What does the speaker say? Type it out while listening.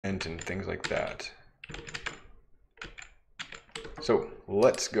and things like that. So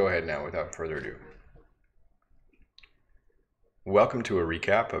let's go ahead now without further ado. Welcome to a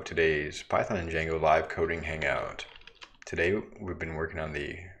recap of today's Python and Django live coding hangout. Today we've been working on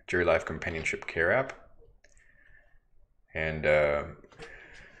the Jury Life Companionship Care app, and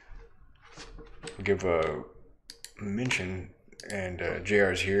give a mention, and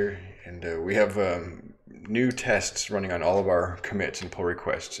JR's here, and we have new tests running on all of our commits and pull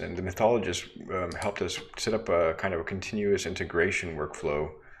requests, and the methodologist helped us set up a kind of a continuous integration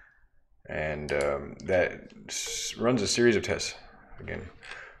workflow, and that runs a series of tests. Again,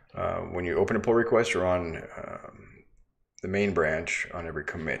 when you open a pull request, you're on the main branch on every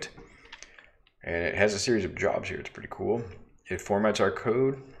commit, and it has a series of jobs here. It's pretty cool. It formats our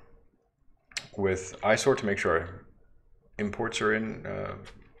code with isort to make sure our imports are in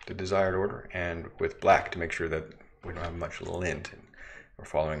the desired order, and with black to make sure that we don't have much lint and we're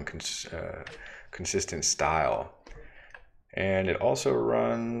following consistent style. And it also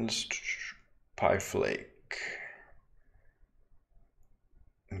runs PyFlake.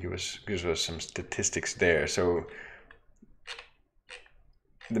 Gives us some statistics there. So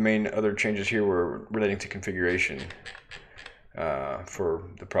the main other changes here were relating to configuration for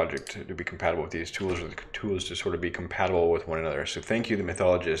the project to be compatible with these tools, or the tools to sort of be compatible with one another. So thank you, the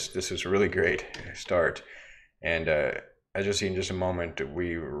methodologist. This is a really great start. And as you'll see in just a moment,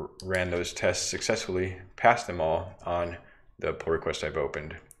 we ran those tests successfully, passed them all on the pull request I've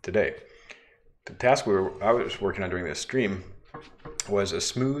opened today. The task I was working on during this stream was a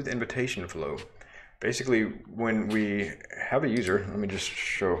smooth invitation flow. Basically, when we have a user, let me just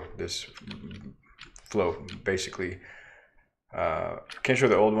show this flow. Basically, can't show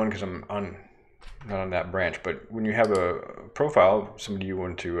the old one because I'm not on that branch, but when you have a profile, somebody you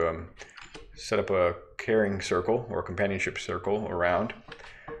want to set up a caring circle or companionship circle around,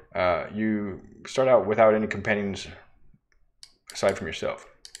 you start out without any companions aside from yourself,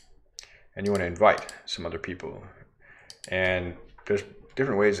 and you want to invite some other people. And there's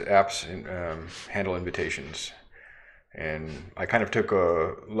different ways apps handle invitations, and I kind of took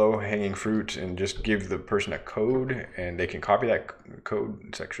a low-hanging fruit and just give the person a code, and they can copy that code.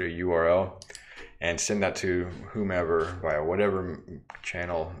 It's actually a URL, and send that to whomever via whatever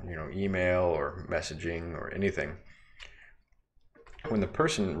channel, email or messaging or anything. When the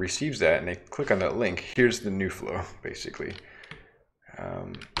person receives that and they click on that link, here's the new flow, basically.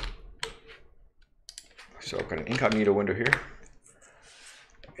 So I've got an incognito window here,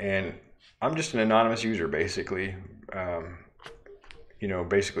 and I'm just an anonymous user, basically.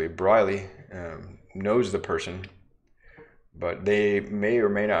 Basically Briley knows the person, but they may or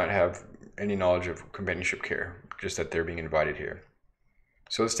may not have any knowledge of companionship care, just that they're being invited here.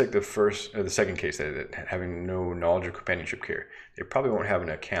 So let's take the second case, that having no knowledge of companionship care. They probably won't have an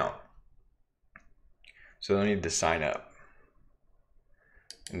account, so they'll need to sign up.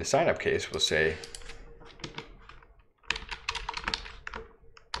 In the sign up case, we'll say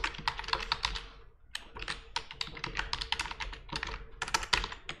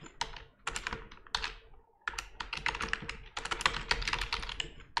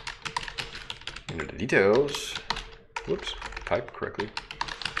enter the details. Whoops, typed correctly.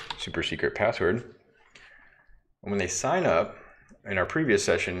 Super secret password. And when they sign up, in our previous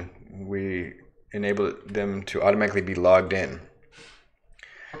session, we enabled them to automatically be logged in.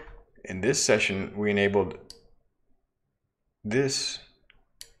 In this session, we enabled this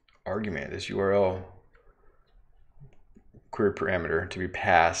argument, this URL query parameter, to be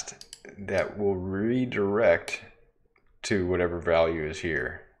passed that will redirect to whatever value is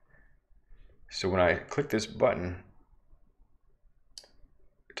here. So when I click this button,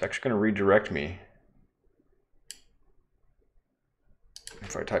 it's actually going to redirect me,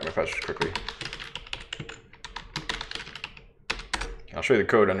 if I type my password quickly. I'll show you the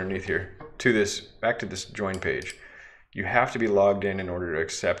code underneath here, back to this join page. You have to be logged in order to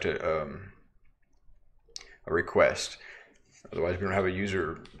accept a request. Otherwise, we don't have a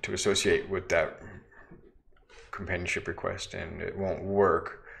user to associate with that companionship request, and it won't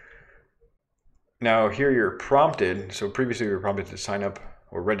work. Now here you're prompted, so previously we were prompted to sign up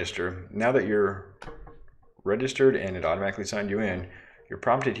or register. Now that you're registered and it automatically signed you in, you're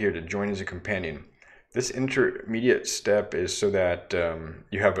prompted here to join as a companion. This intermediate step is so that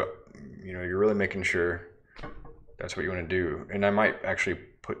you're really making sure that's what you want to do. And I might actually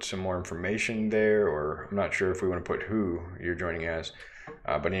put some more information there, or I'm not sure if we want to put who you're joining as.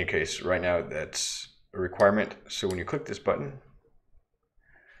 But in any case, right now that's a requirement. So when you click this button,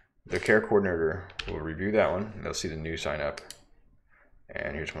 the care coordinator will review that one. They'll see the new sign up.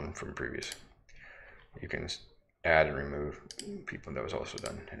 And here's one from previous. You can add and remove people. That was also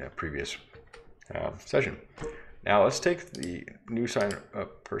done in a previous session. Now let's take the new sign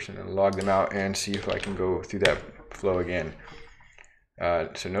up person and log them out and see if I can go through that flow again.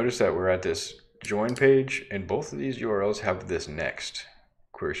 So notice that we're at this join page, and both of these URLs have this next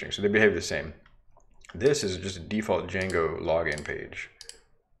query string, so they behave the same. This is just a default Django login page,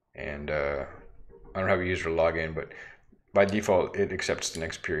 and I don't have a user login, but by default it accepts the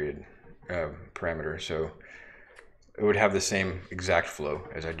next period parameter, so it would have the same exact flow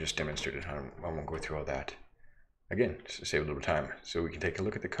as I just demonstrated. I won't go through all that again, just to save a little time, so we can take a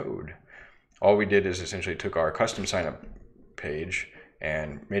look at the code. All we did is essentially took our custom signup page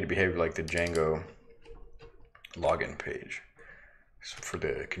and made it behave like the Django login page for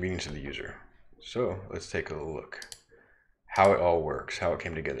the convenience of the user. So let's take a look how it all works, how it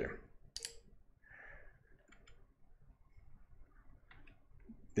came together.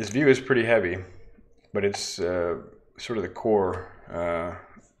 This view is pretty heavy, but it's sort of the core.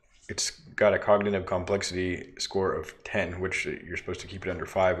 It's got a cognitive complexity score of 10, which you're supposed to keep it under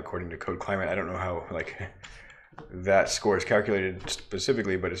 5 according to Code Climate. I don't know how that score is calculated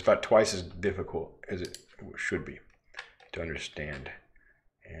specifically, but it's about twice as difficult as it should be to understand.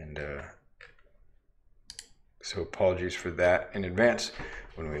 And so apologies for that in advance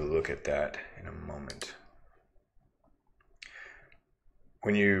when we look at that in a moment.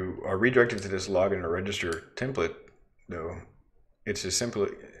 When you are redirected to this login or register template, though, it's a simple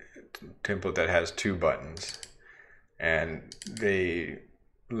template that has 2 buttons, and they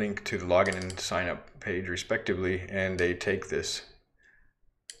link to the login and sign up page respectively, and they take this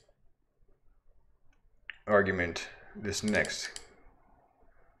argument, this next,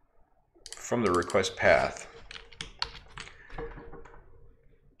 from the request path.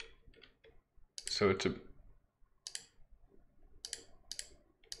 So it's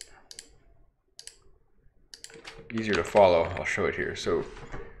easier to follow. I'll show it here. So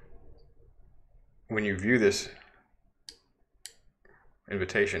when you view this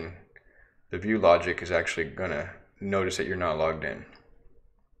invitation, the view logic is actually going to notice that you're not logged in.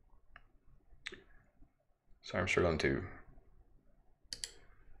 So I'm struggling to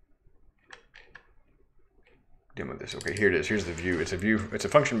demo this. Okay, here it is. Here's the view. It's a view. It's a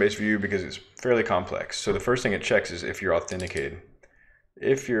function-based view because it's fairly complex. So the first thing it checks is if you're authenticated.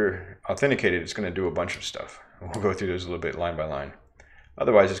 If you're authenticated, it's going to do a bunch of stuff. We'll go through those a little bit line by line.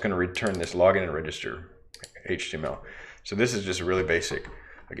 Otherwise, it's going to return this login and register HTML. So this is just really basic.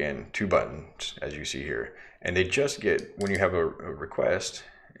 Again, 2 buttons, as you see here. And they just get, when you have a request,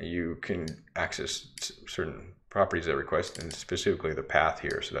 you can access certain properties of that request, and specifically the path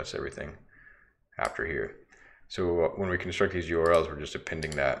here. So that's everything after here. So when we construct these URLs, we're just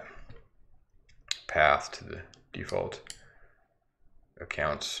appending that path to the default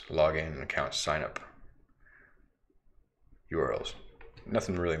accounts login and accounts sign up URLs.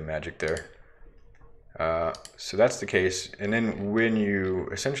 Nothing really magic there. So that's the case. And then when you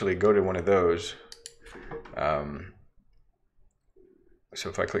essentially go to one of those, so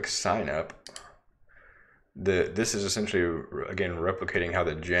if I click sign up, this is essentially, again, replicating how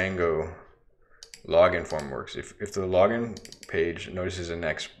the Django login form works. If the login page notices a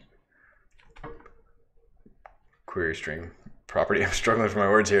next query string property, I'm struggling for my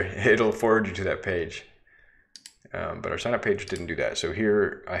words here, it'll forward you to that page. But our sign up page didn't do that. So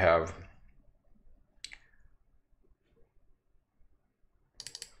here I have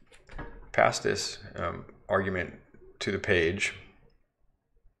passed this argument to the page.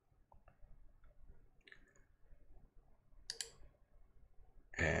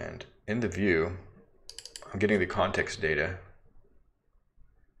 And in the view, I'm getting the context data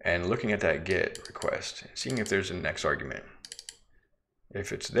and looking at that GET request and seeing if there's a next argument.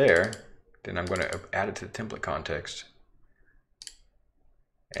 If it's there, then I'm going to add it to the template context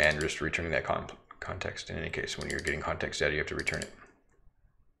and just returning that context. In any case, when you're getting context data, you have to return it.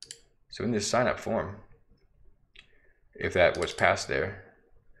 So in this sign up form, if that was passed there,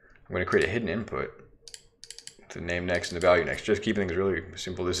 I'm going to create a hidden input, the name next and the value next. Just keeping things really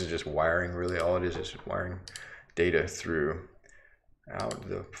simple. This is just wiring, really. All it is wiring data through out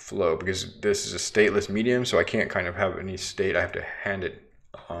the flow, because this is a stateless medium, so I can't kind of have any state. I have to hand it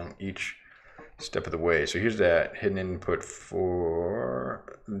along each step of the way. So here's that hidden input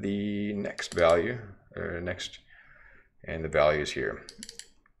for the next value, next, and the value is here.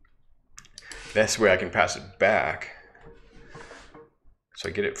 That's where I can pass it back. So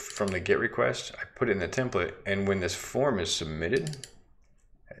I get it from the GET request, I put it in the template, and when this form is submitted,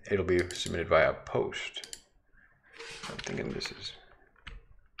 it'll be submitted via post. I'm thinking this is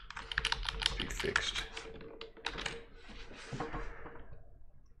be fixed.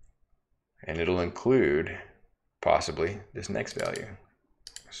 And it'll include possibly this next value.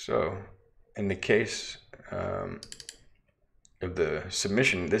 So in the case of the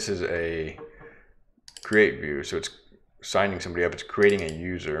submission, this is a create view, so it's signing somebody up. It's creating a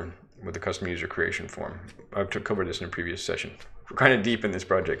user with a custom user creation form. I've covered this in a previous session. We're kind of deep in this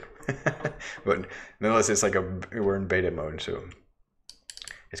project, but nonetheless, it's like we're in beta mode. So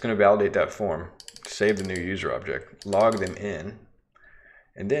it's going to validate that form, save the new user object, log them in,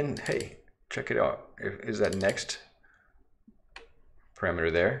 and then, hey, check it out. Is that next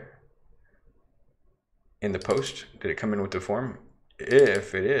parameter there in the post? Did it come in with the form?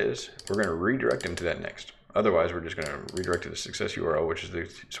 If it is, we're going to redirect them to that next. Otherwise, we're just going to redirect to the success URL, which is the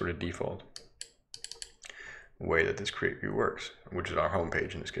sort of default way that this create view works, which is our home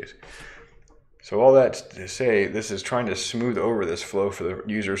page in this case. So all that's to say, this is trying to smooth over this flow for the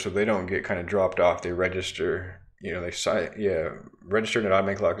user so they don't get kind of dropped off. They register, you know, they sign, registered and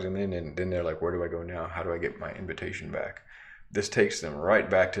automatic logs them in, and then they're like, where do I go now? How do I get my invitation back? This takes them right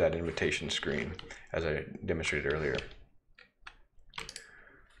back to that invitation screen, as I demonstrated earlier.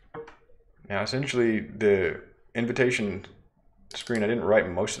 Now, essentially, the invitation screen, I didn't write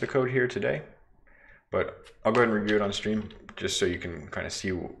most of the code here today, but I'll go ahead and review it on stream just so you can kind of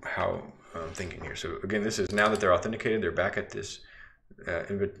see how I'm thinking here. So again, this is now that they're authenticated, they're back at this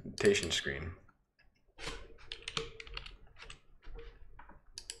invitation screen.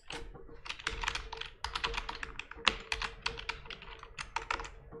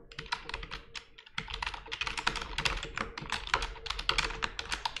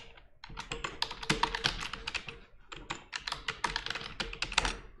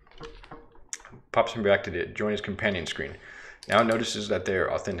 Pops me back to the join as companion screen. Now it notices that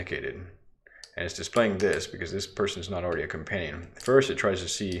they're authenticated, and it's displaying this because this person is not already a companion. First, it tries to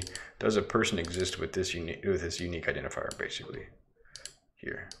see, does a person exist with this unique identifier, basically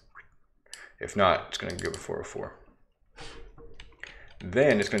here. If not, it's going to give a 404.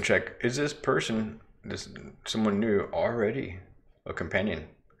 Then it's going to check, is this person, someone new, already a companion?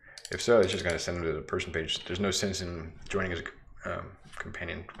 If so, it's just going to send them to the person page. There's no sense in joining as a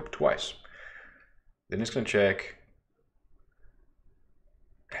companion twice. Then it's going to check,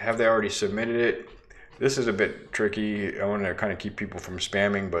 have they already submitted it? This is a bit tricky. I want to kind of keep people from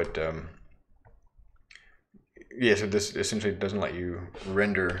spamming, but yeah, so this essentially doesn't let you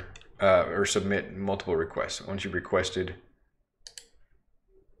render or submit multiple requests. Once you've requested,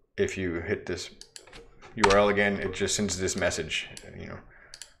 if you hit this URL again, it just sends this message, you know,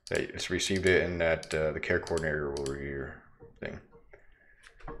 that it's received it and that the care coordinator will review your thing.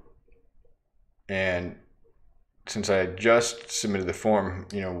 And since I just submitted the form,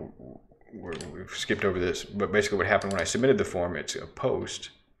 you know, we've skipped over this, but basically what happened when I submitted the form, it's a post,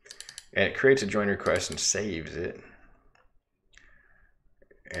 and it creates a join request and saves it,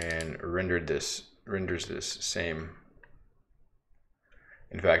 and renders this same.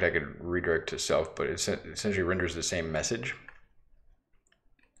 In fact, I could redirect to self, but it essentially renders the same message.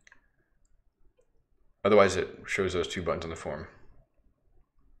 Otherwise, it shows those two buttons on the form.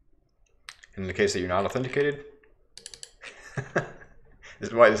 In the case that you're not authenticated, this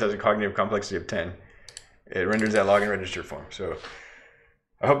is why this has a cognitive complexity of 10. It renders that login register form. So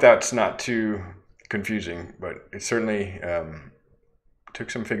I hope that's not too confusing, but it certainly took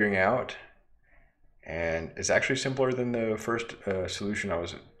some figuring out, and it's actually simpler than the first solution I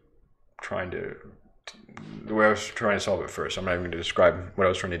was trying to, the way I was trying to solve it first. I'm not even going to describe what I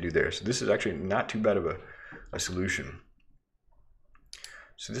was trying to do there. So this is actually not too bad of a solution.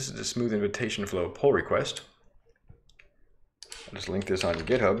 So this is the smooth invitation flow pull request. I'll just link this on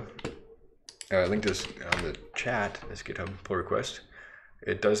GitHub. Link this on the chat, this GitHub pull request.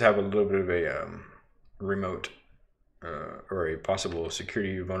 It does have a little bit of a remote or a possible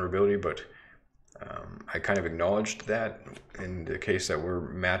security vulnerability, but I kind of acknowledged that in the case that we're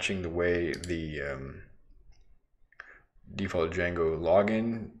matching the way the default Django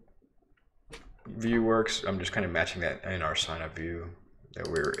login view works. I'm just kind of matching that in our sign-up view, that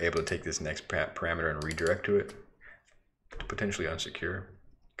we're able to take this next parameter and redirect to it, potentially unsecure,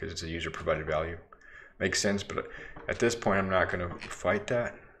 because it's a user provided value. Makes sense, but at this point I'm not going to fight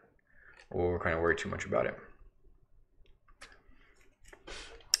that or kind of worry too much about it.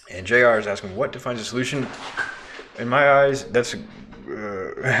 And JR is asking, what defines a solution? In my eyes, that's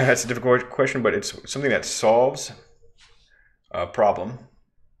a difficult question, but it's something that solves a problem,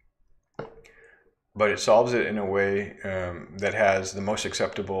 but it solves it in a way that has the most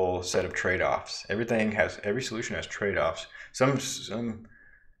acceptable set of trade-offs. Every solution has trade-offs. Some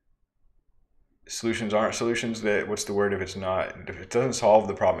solutions aren't solutions. That, what's the word if it doesn't solve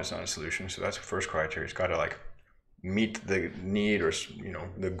the problem, it's not a solution. So that's the first criteria. It's got to like meet the need or, you know,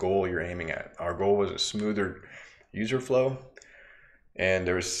 the goal you're aiming at. Our goal was a smoother user flow. And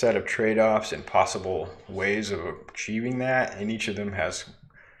there's a set of trade-offs and possible ways of achieving that, and each of them has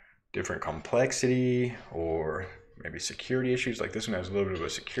different complexity or maybe security issues. Like this one has a little bit of a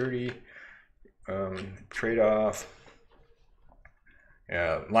security trade-off.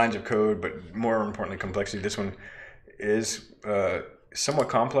 Lines of code, but more importantly complexity. This one is somewhat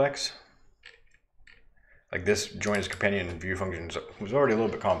complex. Like this join as companion view functions was already a little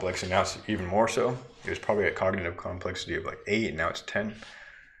bit complex, and now it's even more so. It was probably a cognitive complexity of like 8, and now it's 10.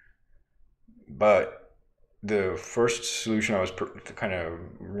 But the first solution I was kind of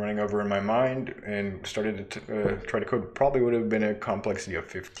running over in my mind and started to try to code probably would have been a complexity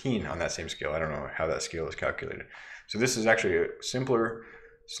of 15 on that same scale. I don't know how that scale is calculated. So this is actually a simpler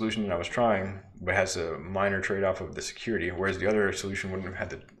solution than I was trying, but has a minor trade-off of the security, whereas the other solution wouldn't have had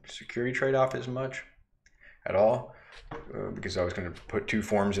the security trade-off as much at all, because I was going to put 2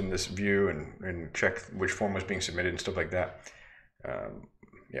 forms in this view and check which form was being submitted and stuff like that.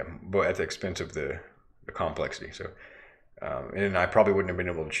 Yeah, but at the expense of the complexity. So, and I probably wouldn't have been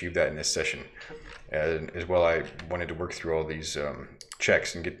able to achieve that in this session. As well, I wanted to work through all these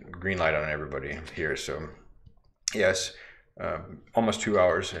checks and get green light on everybody here. So, yes, almost 2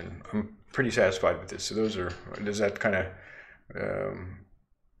 hours, and I'm pretty satisfied with this. So those are, does that kind of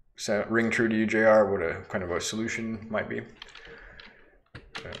ring true to you, JR, what a kind of a solution might be?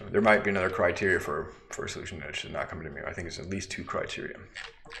 There might be another criteria for a solution that should not come to me. I think it's at least 2 criteria.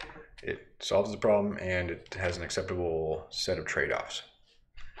 It solves the problem and it has an acceptable set of trade-offs.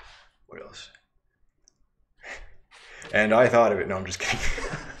 What else? And I thought of it. No, I'm just kidding.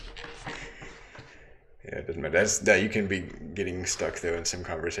 Yeah, it doesn't matter. That you can be getting stuck though in some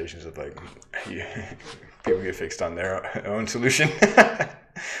conversations of like people get fixed on their own solution.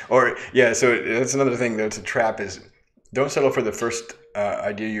 Or yeah, so that's another thing that's a trap, is don't settle for the first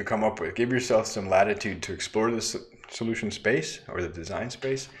idea you come up with. Give yourself some latitude to explore the solution space or the design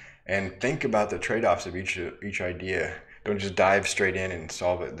space, and think about the trade-offs of each idea. Don't just dive straight in and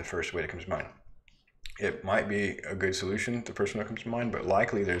solve it the first way that comes to mind. It might be a good solution, the first one that comes to mind, but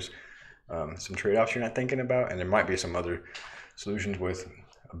likely there's some trade-offs you're not thinking about, and there might be some other solutions with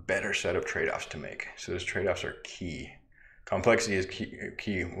a better set of trade-offs to make. So those trade-offs are key. Complexity is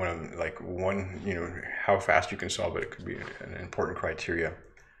key when how fast you can solve it. It could be an important criteria.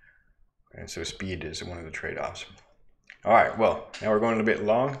 And so speed is one of the trade-offs. All right, well, now we're going a bit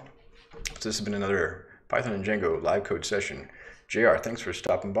long. So this has been another Python and Django live code session. JR, thanks for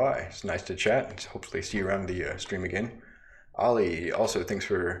stopping by. It's nice to chat, and hopefully see you around the stream again. Ali, also thanks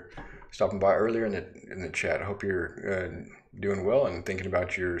for stopping by earlier in the chat. I hope you're doing well and thinking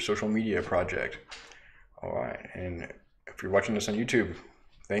about your social media project. All right, and if you're watching this on YouTube,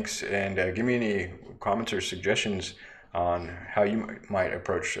 thanks, and give me any comments or suggestions on how you might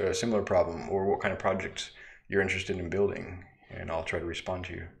approach a similar problem, or what kind of projects you're interested in building, and I'll try to respond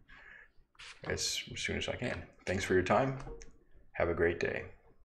to you as soon as I can. Thanks for your time. Have a great day.